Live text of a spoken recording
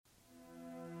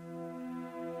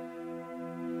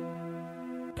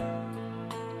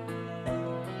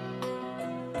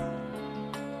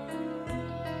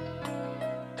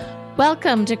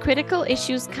Welcome to Critical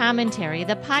Issues Commentary,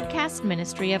 the podcast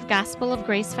ministry of Gospel of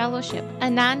Grace Fellowship, a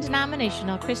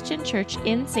non-denominational Christian church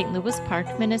in St. Louis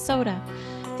Park, Minnesota.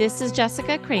 This is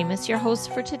Jessica Kramus, your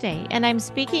host for today, and I'm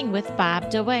speaking with Bob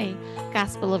DeWay,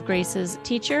 Gospel of Grace's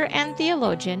teacher and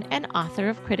theologian and author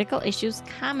of Critical Issues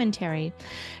Commentary.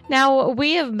 Now,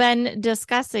 we have been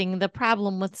discussing the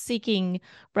problem with seeking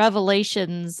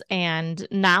revelations and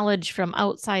knowledge from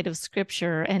outside of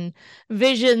Scripture and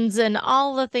visions and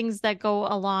all the things that go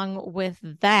along with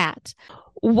that.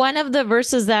 One of the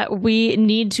verses that we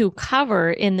need to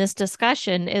cover in this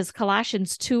discussion is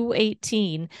Colossians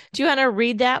 2:18. Do you want to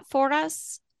read that for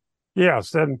us?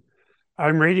 Yes, and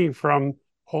I'm reading from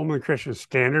Holman Christian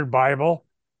Standard Bible.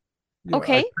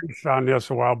 Okay. I preached on this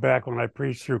a while back when I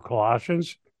preached through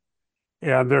Colossians,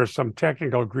 and there's some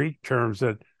technical Greek terms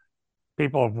that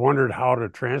people have wondered how to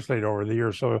translate over the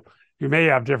years, so you may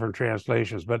have different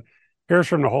translations, but here's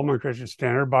from the Holman Christian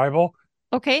Standard Bible.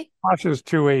 Okay. Colossians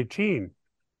 2:18.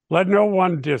 Let no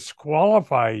one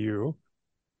disqualify you,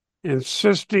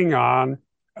 insisting on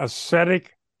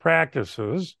ascetic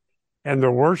practices and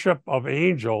the worship of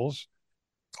angels,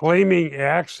 claiming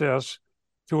access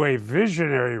to a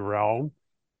visionary realm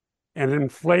and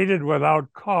inflated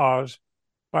without cause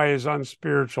by his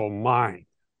unspiritual mind.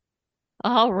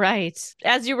 All right.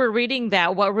 As you were reading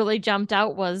that, what really jumped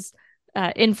out was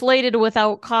inflated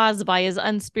without cause by his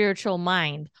unspiritual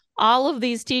mind. All of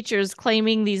these teachers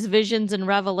claiming these visions and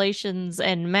revelations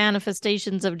and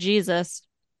manifestations of Jesus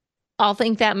all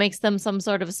think that makes them some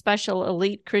sort of special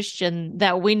elite Christian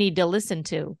that we need to listen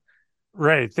to.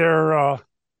 Right. They're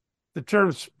the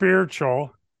term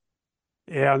spiritual,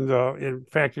 and in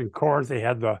fact, in Corinth, they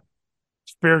had the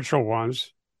spiritual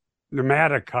ones,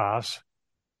 pneumatikos,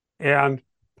 and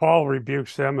Paul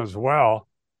rebukes them as well.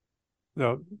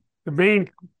 The main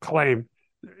claim,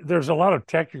 there's a lot of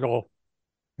technical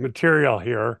material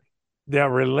here that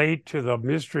relate to the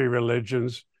mystery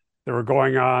religions that were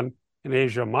going on in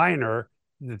Asia Minor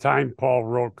at the time Paul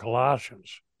wrote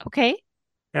Colossians. Okay.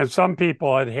 And some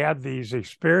people had had these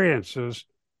experiences,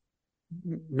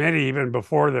 many even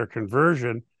before their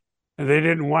conversion, and they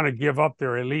didn't want to give up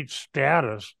their elite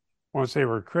status once they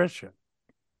were Christian.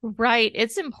 Right.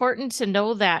 It's important to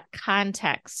know that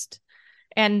context.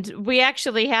 And we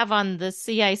actually have on the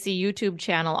CIC YouTube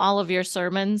channel all of your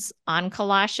sermons on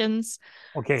Colossians.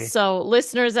 Okay. So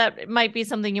listeners, that might be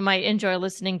something you might enjoy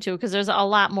listening to because there's a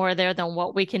lot more there than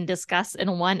what we can discuss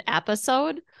in one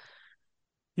episode.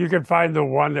 You can find the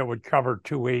one that would cover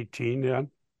 2:18 then.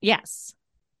 Yes.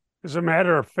 As a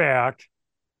matter of fact,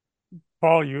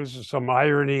 Paul uses some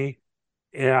irony,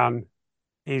 and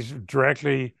he's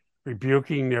directly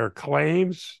rebuking their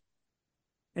claims,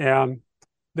 and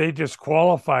they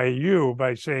disqualify you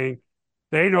by saying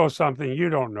they know something you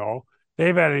don't know.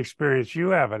 They've had an experience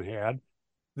you haven't had.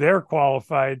 They're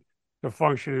qualified to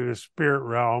function in the spirit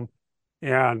realm,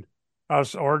 and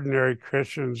us ordinary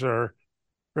Christians are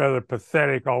rather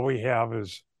pathetic. All we have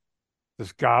is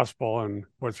this gospel and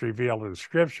what's revealed in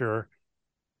Scripture.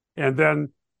 And then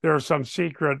there are some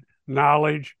secret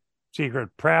knowledge,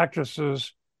 secret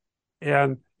practices,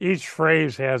 and each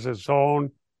phrase has its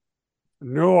own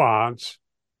nuance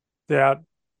that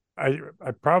I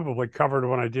probably covered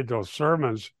when I did those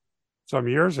sermons some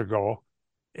years ago,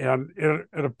 and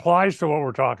it applies to what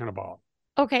we're talking about.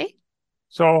 Okay.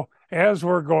 So as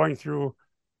we're going through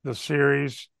the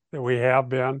series that we have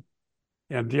been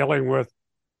and dealing with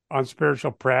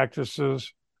unspiritual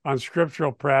practices,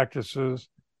 unscriptural practices,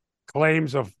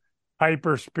 claims of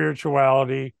hyper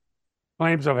spirituality,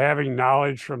 claims of having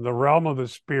knowledge from the realm of the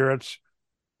spirits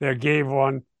that gives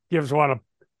one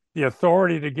the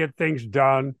authority to get things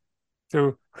done,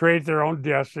 to create their own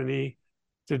destiny,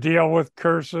 to deal with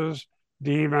curses,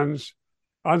 demons,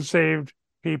 unsaved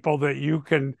people that you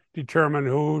can determine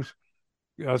who's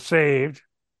saved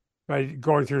by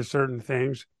going through certain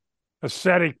things.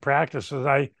 Ascetic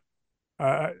practices,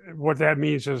 what that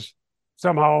means is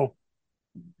somehow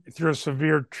through a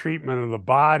severe treatment of the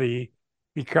body,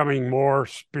 becoming more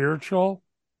spiritual.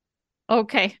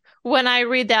 Okay. When I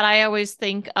read that, I always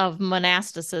think of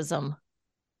monasticism.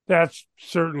 That's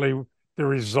certainly the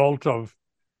result of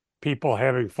people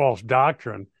having false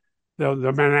doctrine. The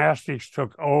monastics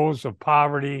took oaths of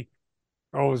poverty,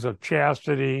 oaths of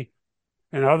chastity,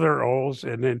 and other oaths,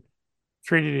 and then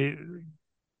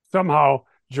somehow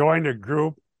joined a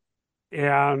group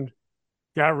and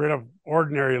got rid of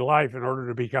ordinary life in order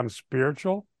to become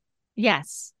spiritual.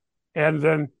 Yes. And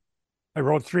then I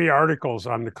wrote 3 articles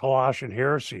on the Colossian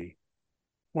heresy.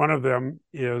 One of them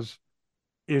is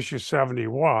issue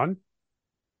 71.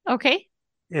 Okay.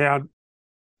 And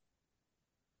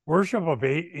worship of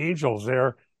angels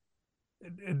there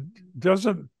it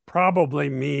doesn't probably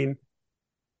mean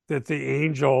that the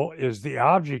angel is the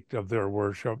object of their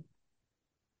worship,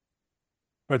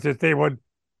 but that they would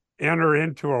enter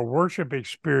into a worship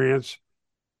experience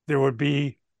that would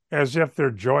be as if they're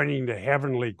joining the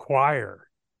heavenly choir.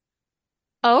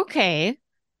 Okay.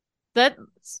 That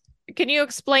can you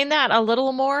explain that a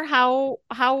little more? How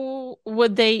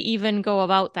would they even go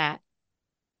about that?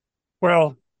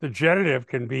 Well, the genitive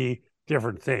can be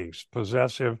different things: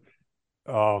 possessive,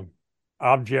 uh,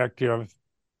 objective,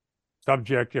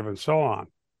 subjective, and so on.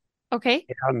 Okay.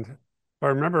 And if I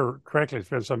remember correctly, it's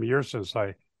been some years since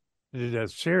I did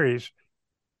that series.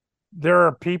 There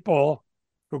are people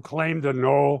who claim to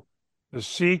know the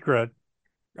secret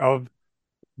of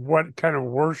what kind of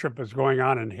worship is going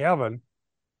on in heaven,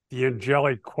 the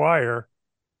angelic choir,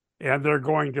 and they're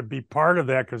going to be part of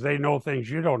that because they know things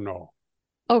you don't know.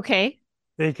 Okay.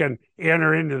 They can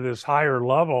enter into this higher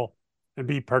level and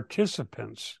be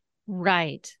participants.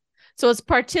 Right. So it's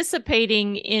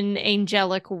participating in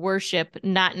angelic worship,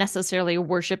 not necessarily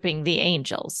worshiping the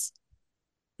angels.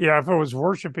 Yeah, if it was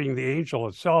worshiping the angel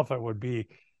itself, it would be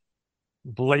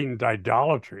blatant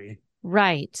idolatry,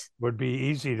 Right. would be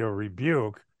easy to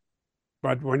rebuke.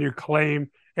 But when you claim,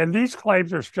 and these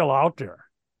claims are still out there.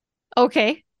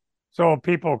 Okay. So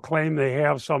people claim they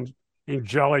have some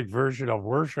angelic version of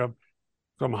worship,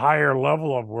 some higher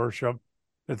level of worship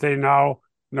that they now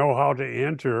know how to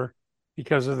enter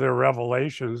because of their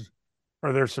revelations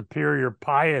or their superior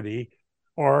piety,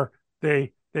 or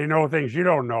they know things you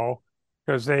don't know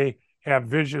because they have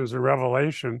visions and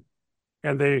revelation,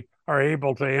 and they are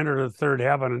able to enter the third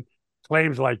heaven and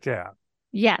claims like that.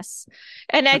 Yes.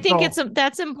 And I And think so,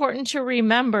 that's important to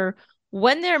remember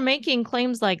when they're making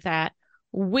claims like that,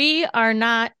 we are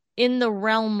not in the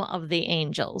realm of the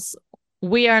angels.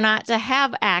 We are not to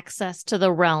have access to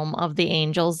the realm of the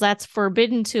angels. That's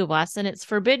forbidden to us, and it's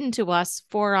forbidden to us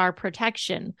for our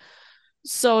protection.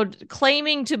 So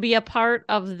claiming to be a part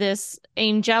of this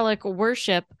angelic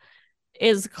worship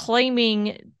is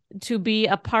claiming to be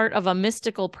a part of a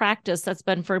mystical practice that's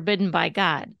been forbidden by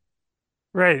God.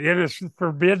 right, it is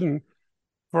forbidden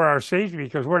for our safety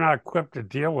because we're not equipped to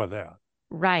deal with that.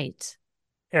 Right.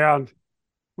 And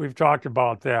we've talked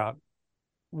about that.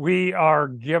 We are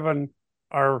given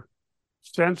our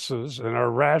senses and our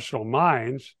rational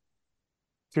minds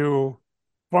to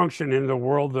function in the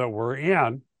world that we're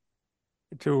in,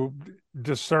 to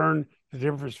discern the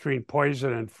difference between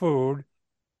poison and food,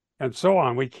 and so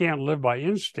on. We can't live by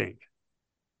instinct.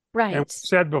 And we Right.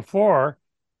 said before,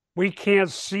 we can't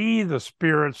see the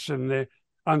spirits and the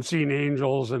unseen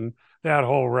angels and that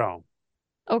whole realm.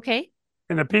 Okay.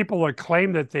 And the people that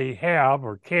claim that they have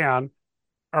or can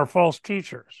are false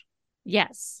teachers.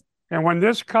 Yes. And when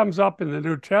this comes up in the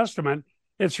New Testament,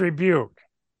 it's rebuked.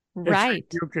 It's Right.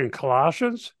 rebuked in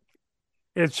Colossians.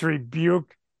 It's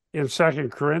rebuked in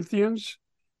Second Corinthians.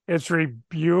 It's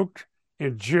rebuked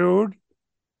in Jude.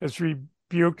 It's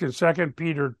rebuked in Second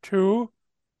Peter 2.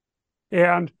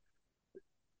 And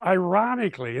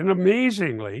ironically and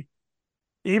amazingly,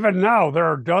 even now, there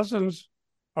are dozens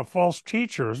of false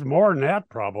teachers, more than that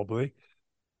probably,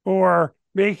 who are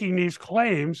making these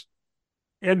claims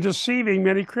and deceiving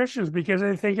many Christians because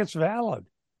they think it's valid.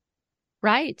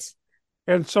 Right.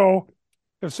 And so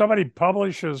if somebody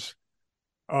publishes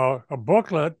a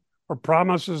booklet or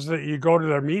promises that you go to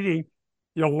their meeting,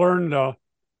 you'll learn the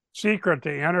secret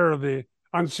to enter the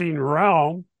unseen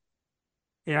realm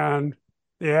and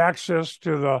the access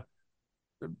to the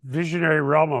visionary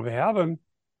realm of heaven.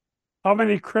 How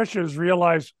many Christians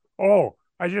realize, oh,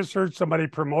 I just heard somebody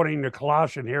promoting the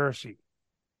Colossian heresy?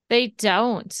 They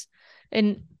don't.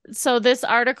 And so this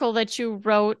article that you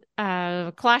wrote,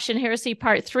 Colossian Heresy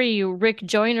Part 3, Rick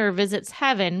Joyner Visits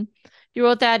Heaven, you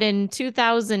wrote that in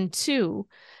 2002.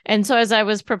 And so as I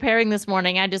was preparing this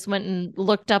morning, I just went and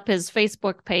looked up his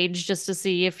Facebook page just to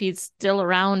see if he's still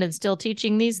around and still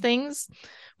teaching these things.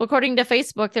 Well, according to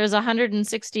Facebook, there's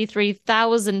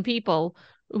 163,000 people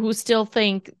who still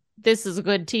think this is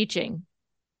good teaching.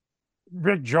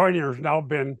 Rick Joyner has now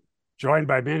been joined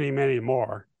by many, many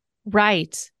more,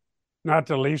 Right. not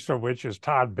the least of which is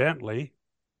Todd Bentley,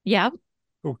 Yep.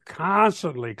 who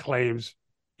constantly claims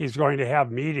he's going to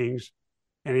have meetings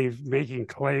and he's making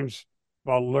claims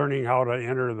about learning how to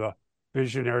enter the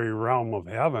visionary realm of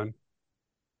heaven.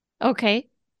 Okay.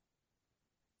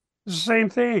 It's the same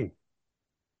thing.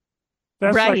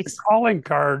 That's like Right. a calling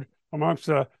card amongst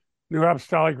the New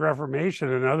Apostolic Reformation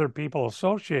and other people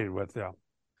associated with them.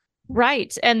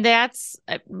 Right. And that's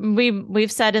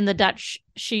we've said in the Dutch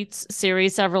Sheets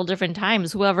series several different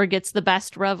times, whoever gets the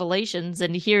best revelations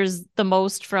and hears the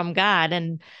most from God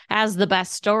and has the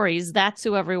best stories, that's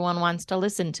who everyone wants to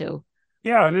listen to.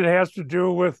 Yeah, and it has to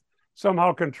do with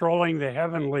somehow controlling the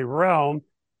heavenly realm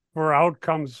for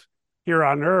outcomes here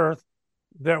on earth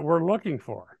that we're looking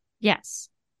for. Yes.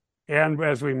 And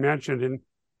as we mentioned,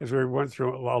 as we went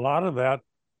through a lot of that,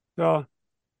 the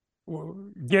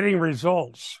getting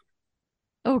results.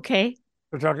 Okay.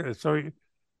 So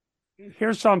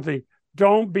here's something.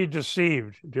 Don't be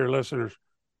deceived, dear listeners.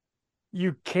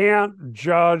 You can't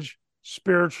judge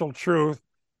spiritual truth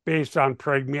based on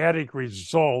pragmatic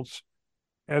results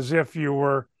as if you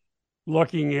were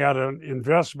looking at an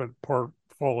investment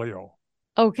portfolio.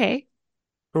 Okay.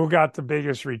 Who got the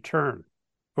biggest return?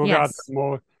 Who got Yes. the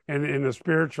most in the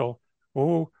spiritual?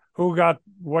 Who got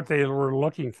what they were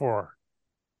looking for?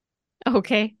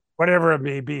 Okay. Whatever it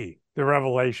may be, the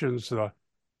revelations, the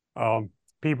um,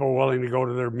 people willing to go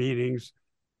to their meetings,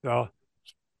 the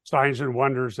signs and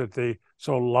wonders that they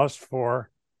so lust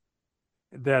for,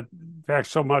 that in fact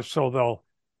so much so they'll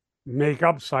make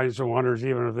up signs and wonders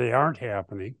even if they aren't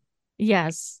happening.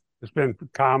 Yes. It's been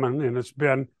common and it's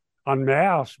been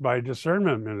unmasked by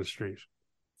discernment ministries.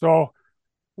 So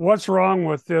what's wrong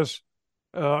with this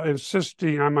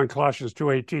insisting, I'm on Colossians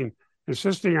 2:18,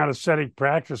 insisting on ascetic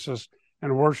practices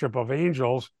and worship of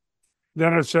angels?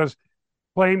 Then it says,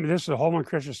 this is the Holman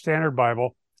Christian Standard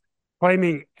Bible,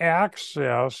 claiming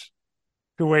access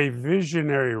to a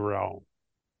visionary realm.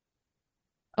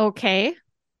 Okay.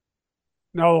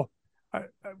 Now,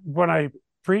 when I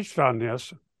preached on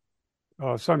this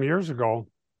some years ago,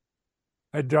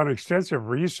 I'd done extensive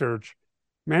research.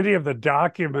 Many of the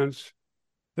documents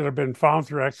that have been found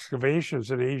through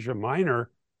excavations in Asia Minor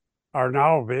are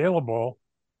now available,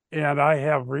 and I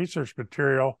have research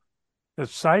material that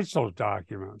cites those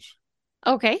documents.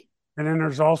 Okay. And then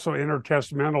there's also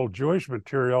intertestamental Jewish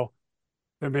material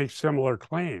that makes similar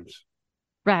claims.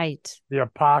 Right. The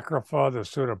Apocrypha, the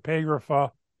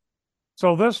Pseudepigrapha.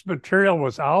 So this material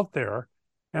was out there,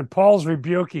 and Paul's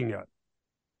rebuking it.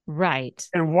 Right.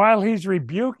 And while he's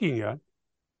rebuking it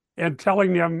and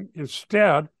telling them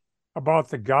instead about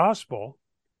the gospel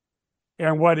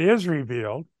and what is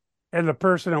revealed and the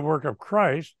person and work of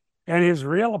Christ and his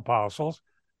real apostles,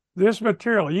 this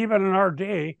material, even in our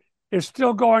day, is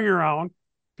still going around.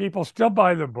 People still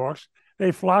buy the books.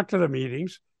 They flock to the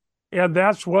meetings, and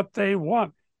that's what they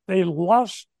want. They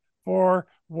lust for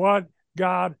what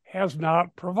God has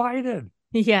not provided.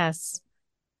 Yes.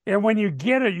 And when you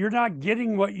get it, you're not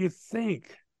getting what you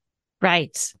think.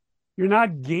 Right. You're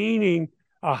not gaining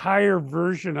a higher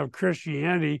version of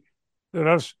Christianity that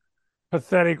us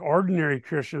pathetic, ordinary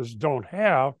Christians don't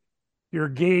have. You're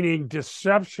gaining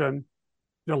deception,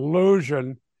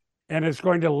 delusion, and it's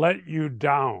going to let you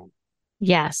down.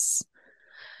 Yes.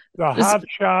 The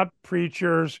hotshot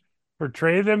preachers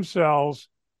portray themselves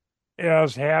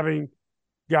as having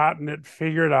gotten it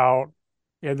figured out,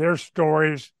 and their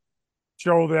stories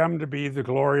show them to be the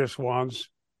glorious ones.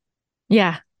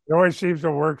 Yeah. It always seems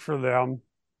to work for them.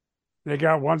 They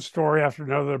got one story after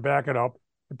another to back it up.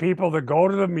 The people that go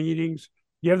to the meetings,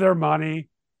 give their money,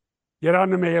 get on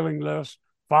the mailing list,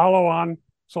 follow on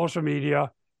social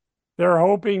media, they're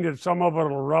hoping that some of it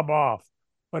will rub off,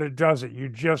 but it doesn't. You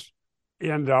just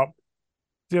end up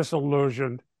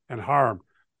disillusioned and harmed.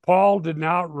 Paul did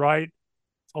not write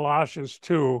Colossians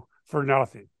 2 for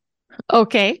nothing.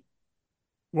 Okay.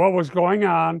 What was going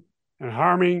on and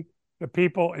harming the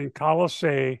people in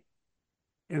Colossae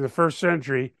in the first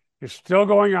century is still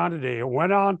going on today. It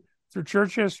went on through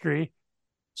church history,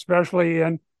 especially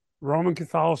in Roman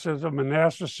Catholicism,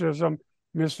 monasticism,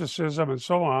 mysticism, and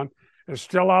so on. It's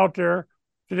still out there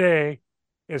today.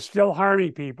 It's still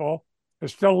harming people.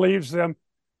 It still leaves them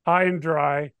high and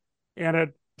dry, and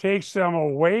it takes them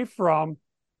away from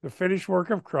the finished work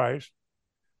of Christ,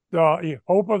 the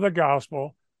hope of the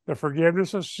gospel, the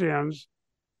forgiveness of sins,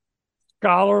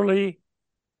 scholarly,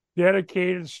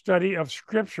 dedicated study of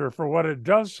Scripture for what it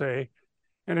does say,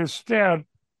 and instead,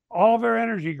 all of their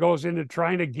energy goes into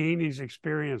trying to gain these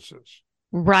experiences.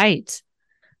 Right.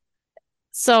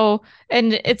 So,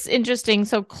 and it's interesting.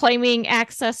 So, claiming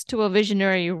access to a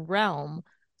visionary realm.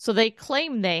 So, they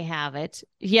claim they have it.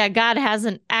 Yeah, God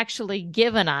hasn't actually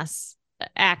given us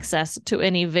access to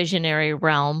any visionary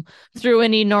realm through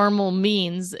any normal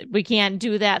means. We can't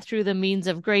do that through the means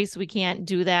of grace. We can't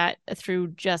do that through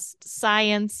just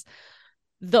science.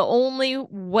 The only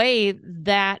way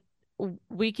that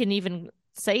we can even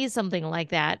say something like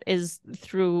that is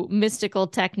through mystical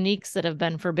techniques that have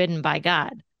been forbidden by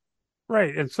God.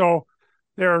 Right. And so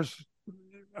there's,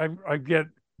 I get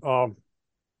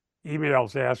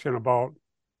emails asking about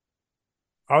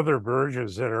other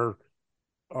versions that are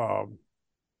um,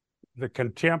 the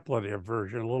contemplative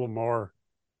version, a little more,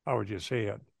 how would you say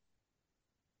it?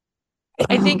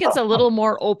 I think it's a little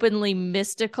more openly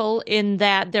mystical in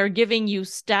that they're giving you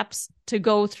steps to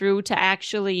go through to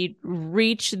actually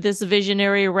reach this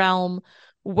visionary realm,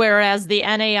 whereas the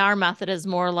NAR method is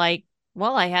more like,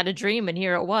 well, I had a dream and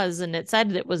here it was, and it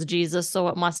said it was Jesus, so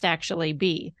it must actually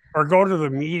be. Or go to the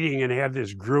meeting and have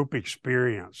this group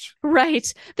experience.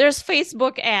 Right. There's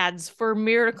Facebook ads for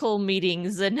miracle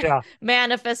meetings and Yeah,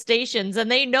 manifestations,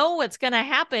 and they know what's going to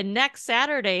happen next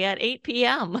Saturday at 8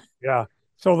 p.m. yeah.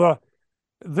 So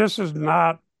this is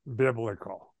not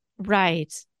biblical.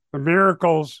 Right. The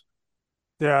miracles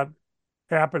that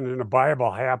happened in the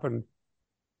Bible happened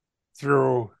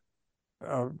through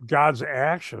God's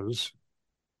actions,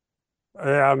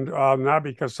 and not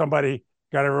because somebody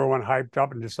got everyone hyped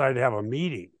up and decided to have a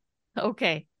meeting.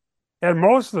 Okay. And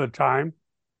most of the time,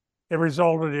 it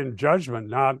resulted in judgment.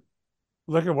 Not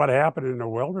look at what happened in the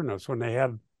wilderness when they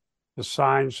had the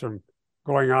signs from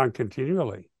going on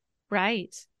continually.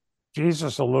 Right.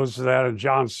 Jesus alludes to that in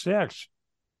John 6.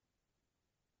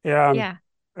 And Yeah.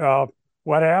 uh,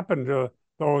 what happened to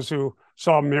those who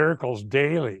saw miracles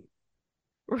daily?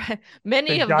 Right. Many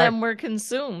They of died. them were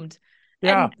consumed.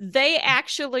 Yeah, And they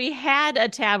actually had a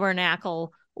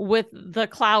tabernacle with the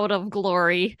cloud of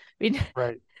glory. I mean,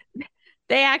 right.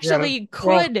 they Yeah. actually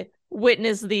Well, could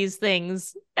witness these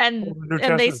things the and New they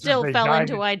Testament says still they fell died.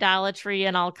 into idolatry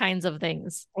and all kinds of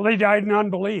things. Well, they died in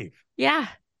unbelief. Yeah.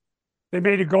 They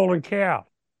made a golden calf.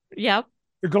 Yep.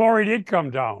 The glory did come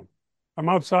down on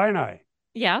Mount Sinai,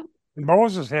 Yep. and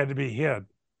Moses had to be hid.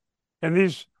 And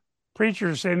these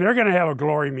preachers saying they're going to have a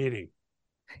glory meeting,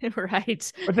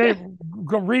 Right. but they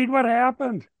go read what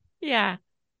happened. Yeah.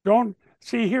 Don't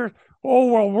see here. Oh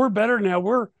well, we're better now.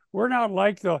 We're not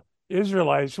like the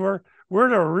Israelites. We're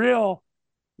the real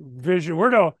vision.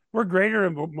 We're greater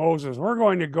than Moses. We're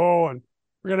going to go and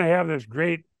we're going to have this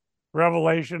great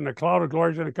revelation. The cloud of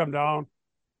glory is going to come down.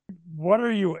 What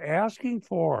are you asking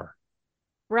for?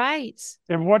 Right.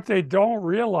 And what they don't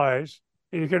realize,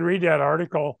 and you can read that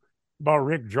article about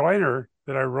Rick Joyner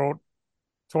that I wrote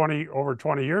over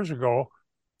 20 years ago,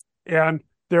 and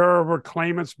there were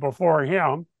claimants before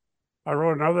him. I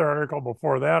wrote another article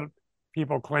before that,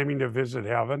 people claiming to visit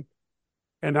heaven,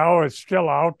 and now it's still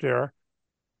out there.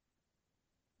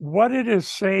 What it is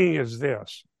saying is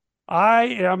this: I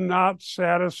am not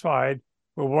satisfied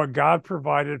with what God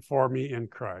provided for me in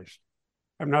Christ.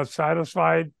 I'm not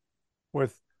satisfied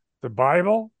with the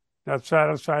Bible, not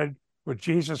satisfied with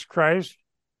Jesus Christ,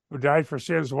 who died for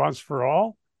sins once for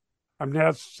all. I'm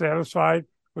not satisfied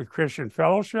with Christian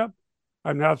fellowship.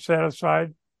 I'm not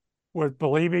satisfied with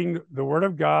believing the Word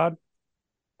of God,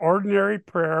 ordinary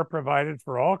prayer provided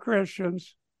for all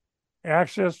Christians,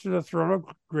 access to the throne of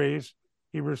grace,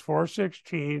 Hebrews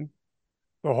 4:16,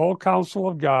 the whole counsel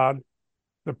of God,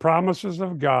 the promises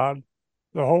of God,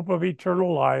 the hope of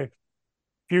eternal life,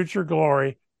 future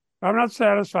glory. I'm not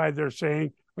satisfied, they're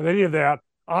saying, with any of that.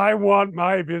 I want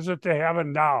my visit to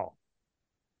heaven now.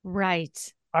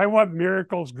 Right. I want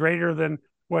miracles greater than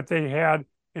what they had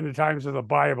in the times of the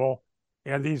Bible,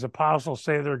 and these apostles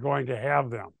say they're going to have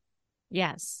them.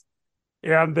 Yes.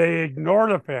 And they ignore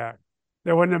the fact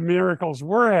that when the miracles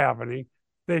were happening,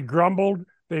 they grumbled,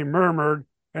 they murmured,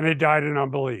 and they died in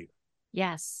unbelief.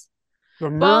 Yes. The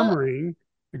Well, murmuring,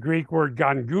 the Greek word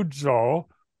gangudzo,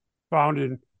 found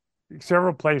in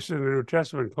several places in the New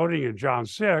Testament, including in John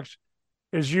 6,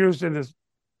 is used in the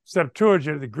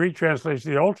Septuagint, the Greek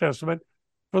translation of the Old Testament,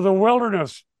 for the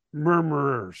wilderness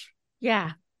murmurers.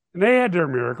 yeah. And they had their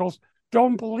miracles.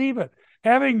 Don't believe it.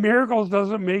 Having miracles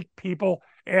doesn't make people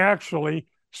actually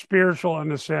spiritual in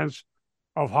the sense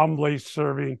of humbly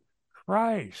serving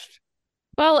Christ.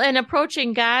 Well, and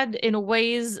approaching God in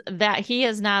ways that he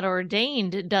has not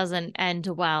ordained doesn't end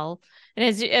well. And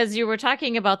as you were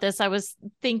talking about this, I was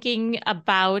thinking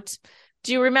about,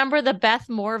 do you remember the Beth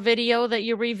Moore video that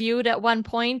you reviewed at one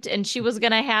point? And she was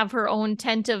going to have her own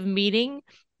tent of meeting.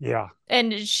 Yeah.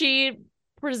 And she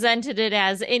presented it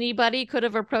as anybody could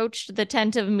have approached the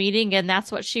tent of meeting, and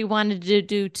that's what she wanted to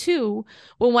do too.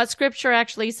 When what scripture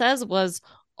actually says was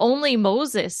only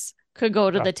Moses could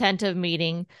go to Yeah. the tent of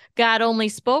meeting. God only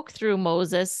spoke through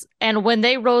Moses. And when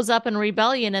they rose up in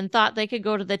rebellion and thought they could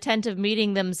go to the tent of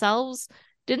meeting themselves,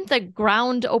 didn't the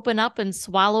ground open up and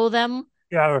swallow them?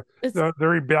 Yeah. It's The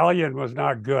rebellion was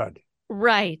not good.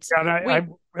 right. And I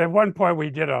at one point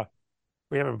we have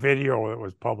a video that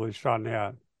was published on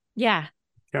that Yeah.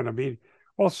 kind of meeting.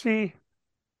 Well, see,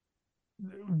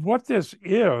 what this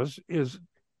is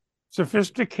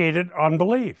sophisticated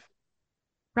unbelief.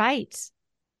 Right.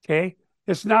 Okay.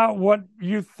 It's not what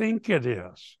you think it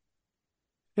is.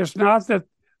 It's not that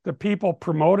the people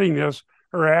promoting this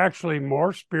are actually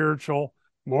more spiritual,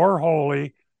 more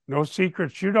holy, no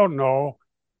secrets you don't know,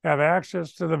 have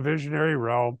access to the visionary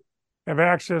realm, have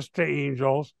access to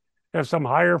angels, have some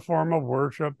higher form of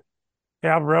worship,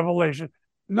 have revelation.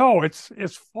 No, it's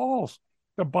false.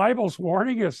 The Bible's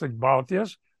warning us about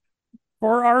this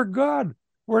for our good.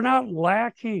 We're not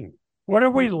lacking. What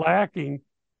are we lacking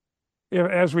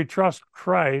as we trust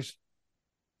Christ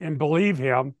and believe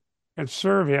him and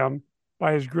serve him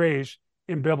by his grace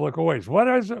in biblical ways? What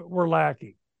is it we're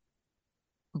lacking?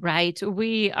 Right.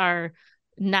 We are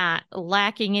not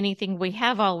lacking anything. We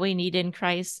have all we need in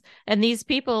Christ. And these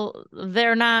people,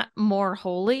 they're not more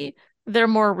holy, they're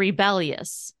more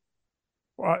rebellious.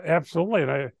 Well, absolutely.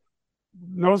 And I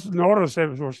notice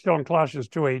that we're still in Colossians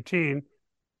 2:18,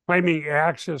 claiming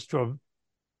access to a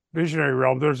visionary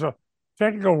realm. There's a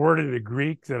technical word in the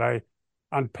Greek that I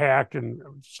unpacked in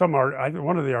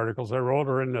one of the articles I wrote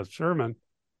or in the sermon,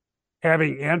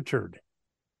 having entered.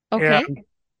 Okay. And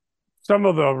some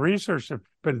of the research that's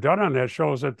been done on that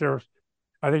shows that there's,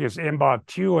 I think it's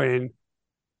embatuing.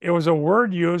 It was a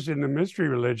word used in the mystery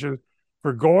religion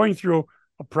for going through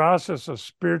a process of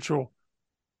spiritual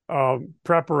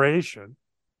preparation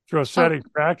through ascetic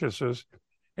practices.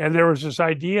 And there was this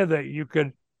idea that you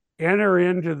could enter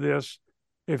into this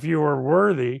if you were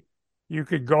worthy. You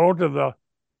could go to the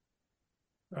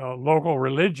local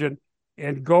religion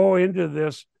and go into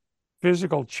this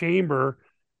physical chamber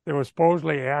that was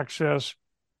supposedly access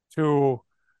to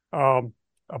a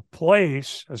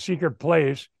place, a secret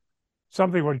place.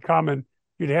 Something would come and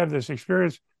you'd have this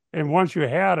experience. And once you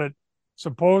had it,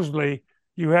 supposedly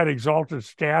you had exalted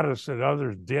status that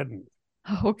others didn't.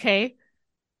 Okay.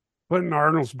 Clinton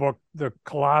Arnold's book, The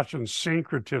Colossian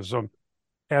Syncretism,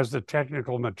 has the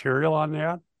technical material on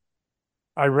that.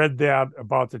 I read that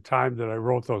about the time that I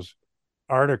wrote those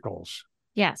articles.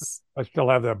 Yes. I still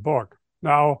have that book.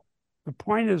 Now, the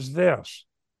point is this: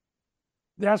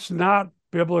 that's not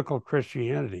biblical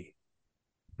Christianity.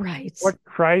 Right. What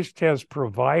Christ has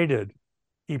provided,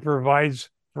 he provides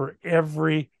for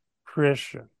every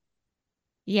Christian.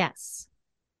 Yes.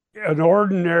 An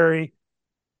ordinary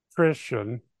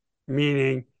Christian,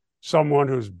 meaning someone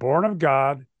who's born of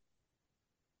God,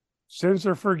 sins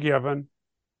are forgiven,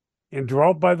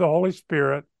 indwelt by the Holy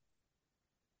Spirit,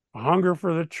 a hunger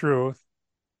for the truth,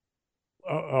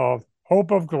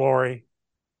 hope of glory,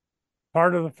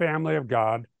 part of the family of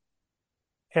God,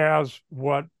 has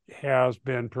what has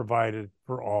been provided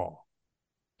for all.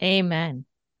 Amen.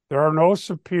 There are no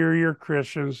superior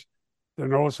Christians. There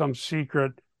are no some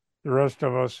secret the rest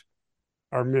of us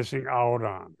are missing out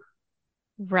on.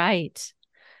 Right.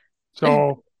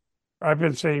 So I've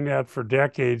been saying that for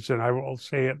decades, and I will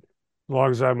say it as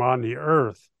long as I'm on the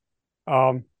earth.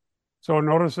 So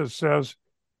notice it says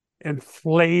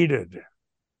inflated,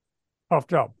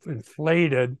 puffed up,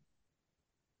 inflated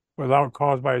without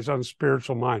caused by his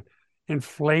unspiritual mind.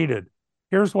 Inflated.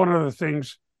 Here's one of the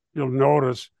things you'll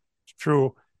notice it's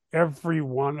true every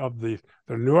one of the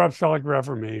New Apostolic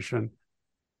Reformation,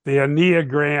 the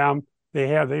Enneagram,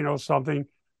 they know something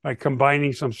by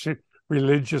combining some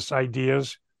religious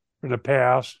ideas from the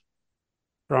past,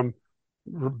 from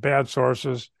bad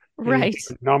sources, Right.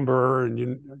 number,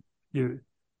 and you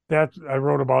that I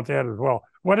wrote about that as well.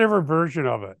 Whatever version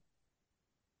of it,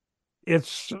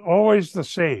 it's always the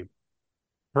same.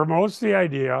 Promotes the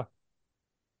idea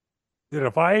that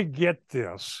if I get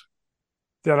this,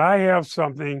 that I have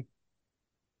something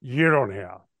you don't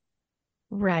have.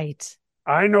 Right.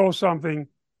 I know something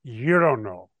you don't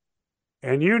know.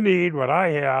 And you need what I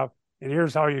have, and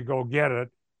here's how you go get it.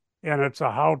 And it's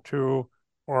a how to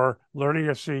or learning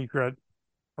a secret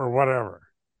or whatever.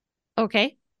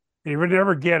 Okay. You would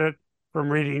never get it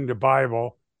from reading the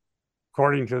Bible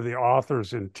according to the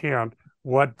author's intent.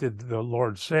 What did the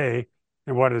Lord say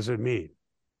and what does it mean?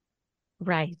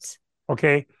 Right.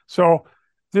 Okay. So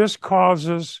this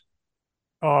causes,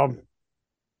 how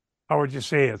would you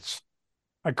say it's,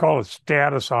 I call it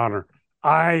status honor.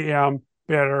 I am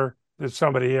better than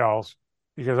somebody else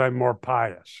because I'm more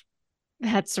pious.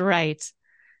 That's right.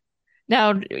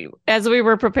 Now, as we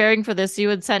were preparing for this, you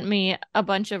had sent me a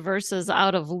bunch of verses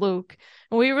out of Luke.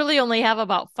 We really only have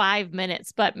about 5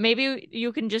 minutes, but maybe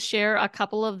you can just share a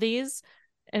couple of these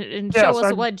and show Yes,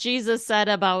 us what Jesus said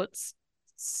about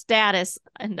status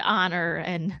and honor.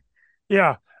 And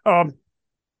yeah.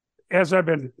 As I've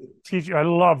been teaching, I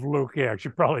love Luke Acts.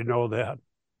 You probably know that.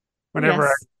 Whenever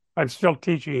yes. I'm still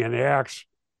teaching in Acts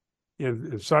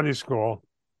in Sunday school,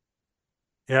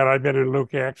 And I've been in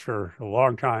Luke Acts for a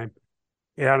long time,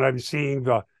 and I'm seeing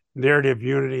the narrative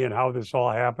unity and how this all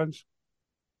happens.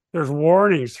 There's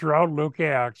warnings throughout Luke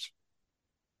Acts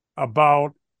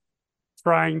about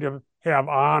trying to have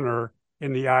honor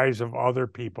in the eyes of other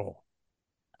people.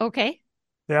 Okay.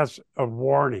 That's a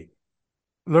warning.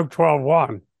 Luke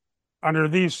 12:1. Under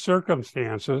these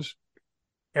circumstances,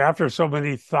 after so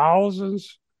many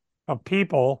thousands of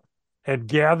people had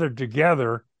gathered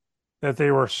together that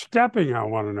they were stepping on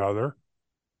one another,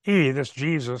 he, this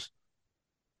Jesus,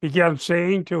 began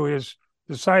saying to his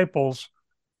disciples,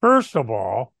 first of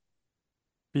all,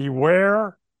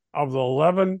 beware of the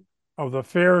leaven of the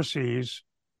Pharisees,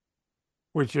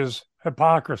 which is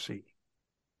hypocrisy.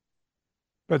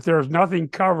 But there's nothing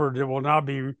covered that will not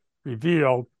be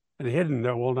revealed, and hidden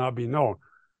that will not be known.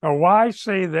 Now, why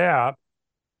say that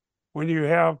when you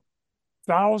have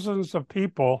thousands of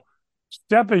people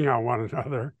stepping on one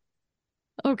another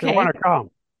that Okay. want to come?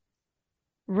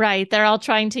 Right. They're all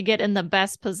trying to get in the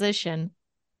best position.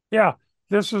 Yeah,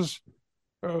 this is,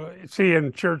 see,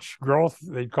 in church growth,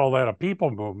 they call that a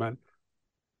people movement.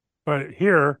 But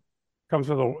here comes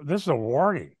with this is a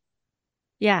warning.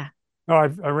 Yeah. No, I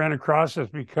ran across this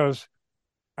because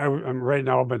I'm right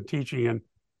now, I've been teaching in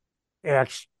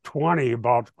Acts 20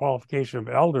 about the qualification of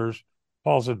elders,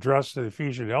 Paul's address to the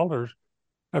Ephesian elders.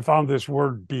 I found this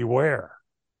word beware.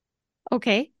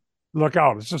 Okay. Look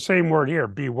out. It's the same word here,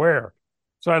 beware.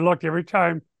 So I looked every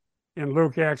time in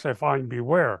Luke Acts, I find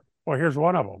beware. Well, here's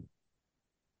one of them.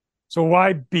 So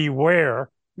why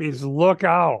beware means look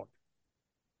out.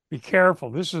 Be careful.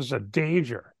 This is a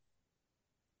danger.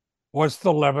 What's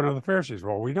the leaven of the Pharisees?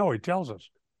 Well, we know he tells us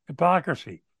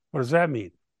hypocrisy. What does that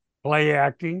mean? Play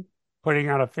acting, putting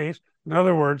on a face. In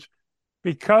other words,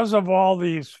 because of all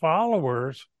these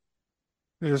followers,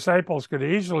 the disciples could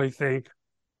easily think,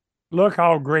 look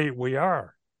how great we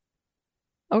are.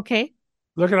 Okay.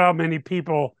 Look at how many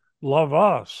people love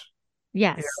us and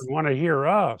Yes. want to hear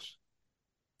us.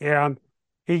 And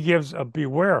he gives a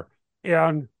beware.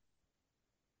 And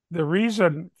the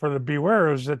reason for the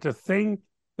beware is that the thing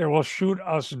that will shoot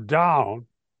us down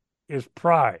is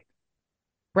pride.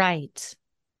 Right.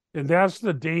 And that's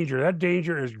the danger. That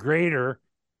danger is greater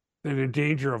than the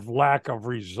danger of lack of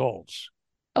results.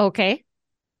 Okay.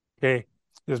 Okay.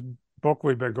 This book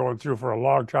we've been going through for a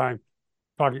long time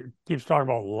keeps talking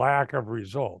about lack of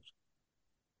results.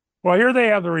 Well, here they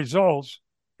have the results,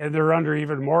 and they're under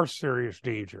even more serious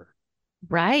danger.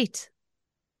 Right.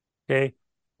 Okay.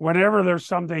 Whenever there's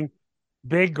something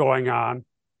big going on,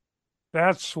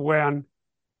 that's when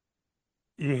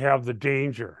you have the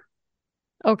danger.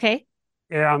 Okay.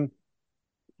 And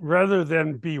rather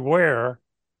than beware,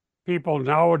 people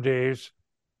nowadays,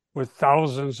 with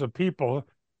thousands of people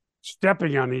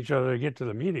stepping on each other to get to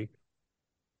the meeting,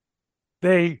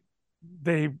 they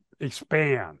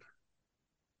expand.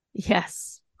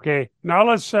 Yes. Okay, now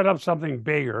let's set up something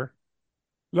bigger.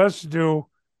 Let's do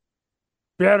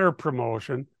better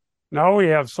promotion. Now we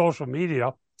have social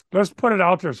media. Let's put it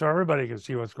out there so everybody can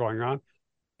see what's going on.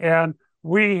 And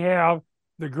we have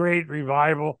the great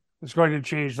revival that's going to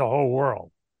change the whole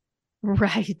world.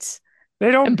 Right. They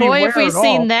don't And boy, if beware we've at all.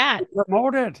 seen that. They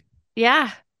promote it.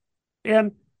 Yeah.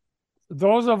 And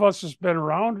those of us that's been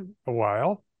around a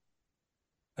while,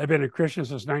 I've been a Christian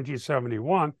since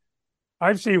 1971.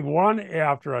 I've seen one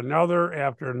after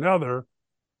another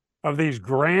of these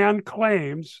grand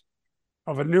claims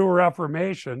of a new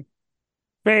Reformation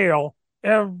fail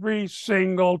every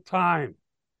single time.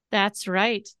 That's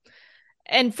right.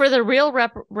 And for the real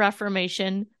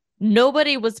Reformation,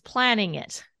 nobody was planning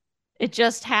it. It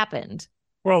just happened.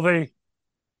 Well, they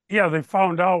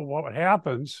found out what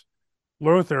happens.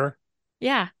 Luther,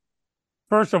 Yeah.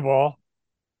 first of all,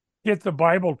 get the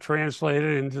Bible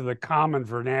translated into the common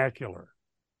vernacular.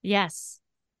 Yes.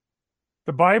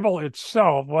 The Bible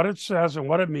itself, what it says and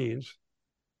what it means,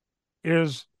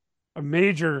 is a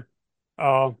major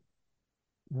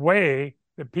way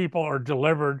that people are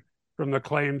delivered from the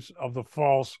claims of the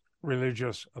false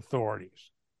religious authorities.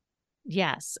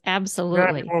 Yes, That's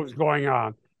absolutely. what was going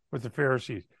on with the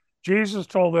Pharisees. Jesus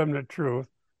told them the truth.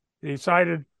 He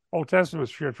cited Old Testament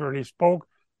scripture and he spoke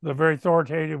the very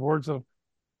authoritative words of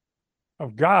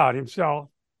God himself.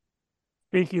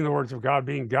 Speaking the words of God,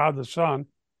 being God the Son,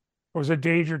 was a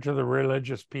danger to the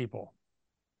religious people.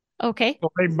 Okay.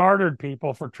 So they martyred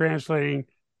people for translating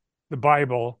the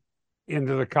Bible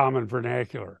into the common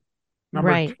vernacular. Number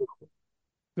Right. two,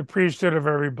 the priesthood of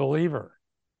every believer.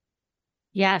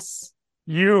 Yes.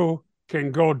 You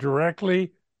can go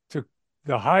directly to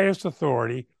the highest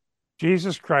authority,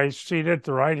 Jesus Christ, seated at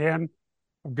the right hand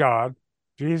of God,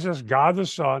 Jesus, God the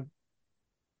Son,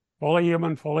 fully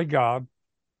human, fully God,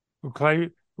 who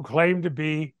claimed to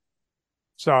be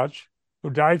such, who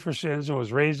died for sins and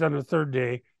was raised on the third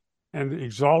day and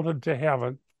exalted to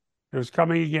heaven, and was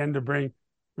coming again to bring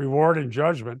reward and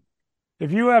judgment.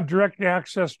 If you have direct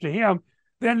access to him,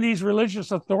 then these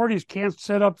religious authorities can't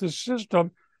set up this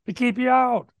system to keep you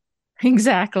out.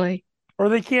 Exactly. Or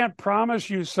they can't promise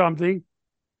you something.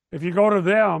 If you go to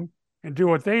them and do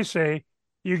what they say,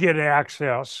 you get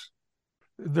access.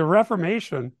 The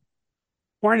Reformation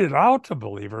pointed out to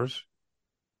believers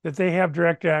that they have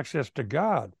direct access to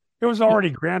God. It was already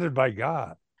granted by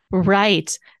God.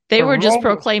 Right. They were just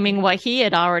proclaiming what he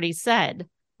had already said.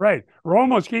 Right. Rome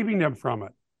was keeping them from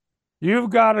it. You've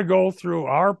got to go through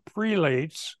our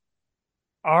prelates,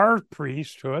 our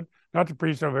priesthood, not the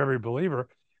priesthood of every believer,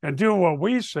 and do what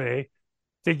we say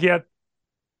to get,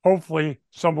 hopefully,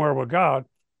 somewhere with God.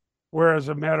 Whereas, as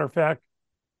a matter of fact,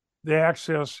 the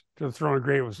access to the throne of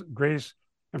grace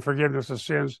and forgiveness of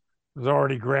sins was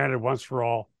already granted once for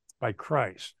all by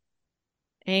Christ.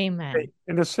 Amen.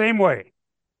 In the same way,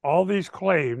 all these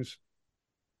claims,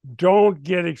 don't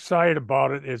get excited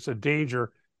about it. It's a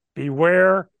danger.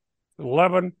 Beware the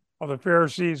leaven of the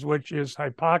Pharisees, which is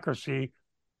hypocrisy.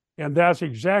 And that's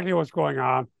exactly what's going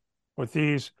on with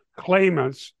these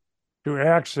claimants to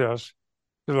access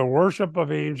to the worship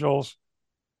of angels,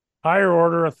 higher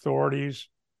order authorities,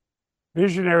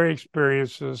 visionary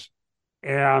experiences,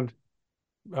 and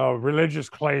religious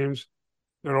claims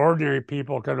that ordinary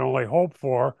people can only hope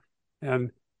for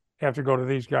and have to go to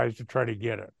these guys to try to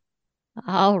get it.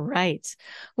 All right.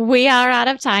 We are out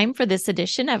of time for this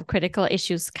edition of Critical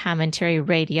Issues Commentary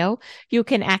Radio. You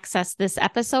can access this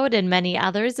episode and many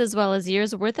others, as well as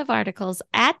years worth of articles,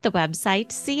 at the website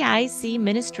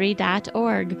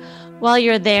cicministry.org. While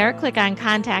you're there, click on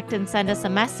Contact and send us a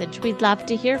message. We'd love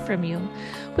to hear from you.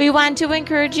 We want to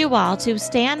encourage you all to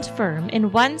stand firm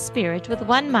in one spirit with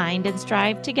one mind and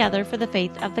strive together for the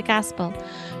faith of the gospel.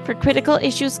 For Critical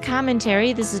Issues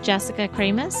Commentary, this is Jessica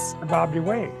Kramus. And Bob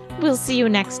DeWay. We'll see you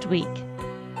next week.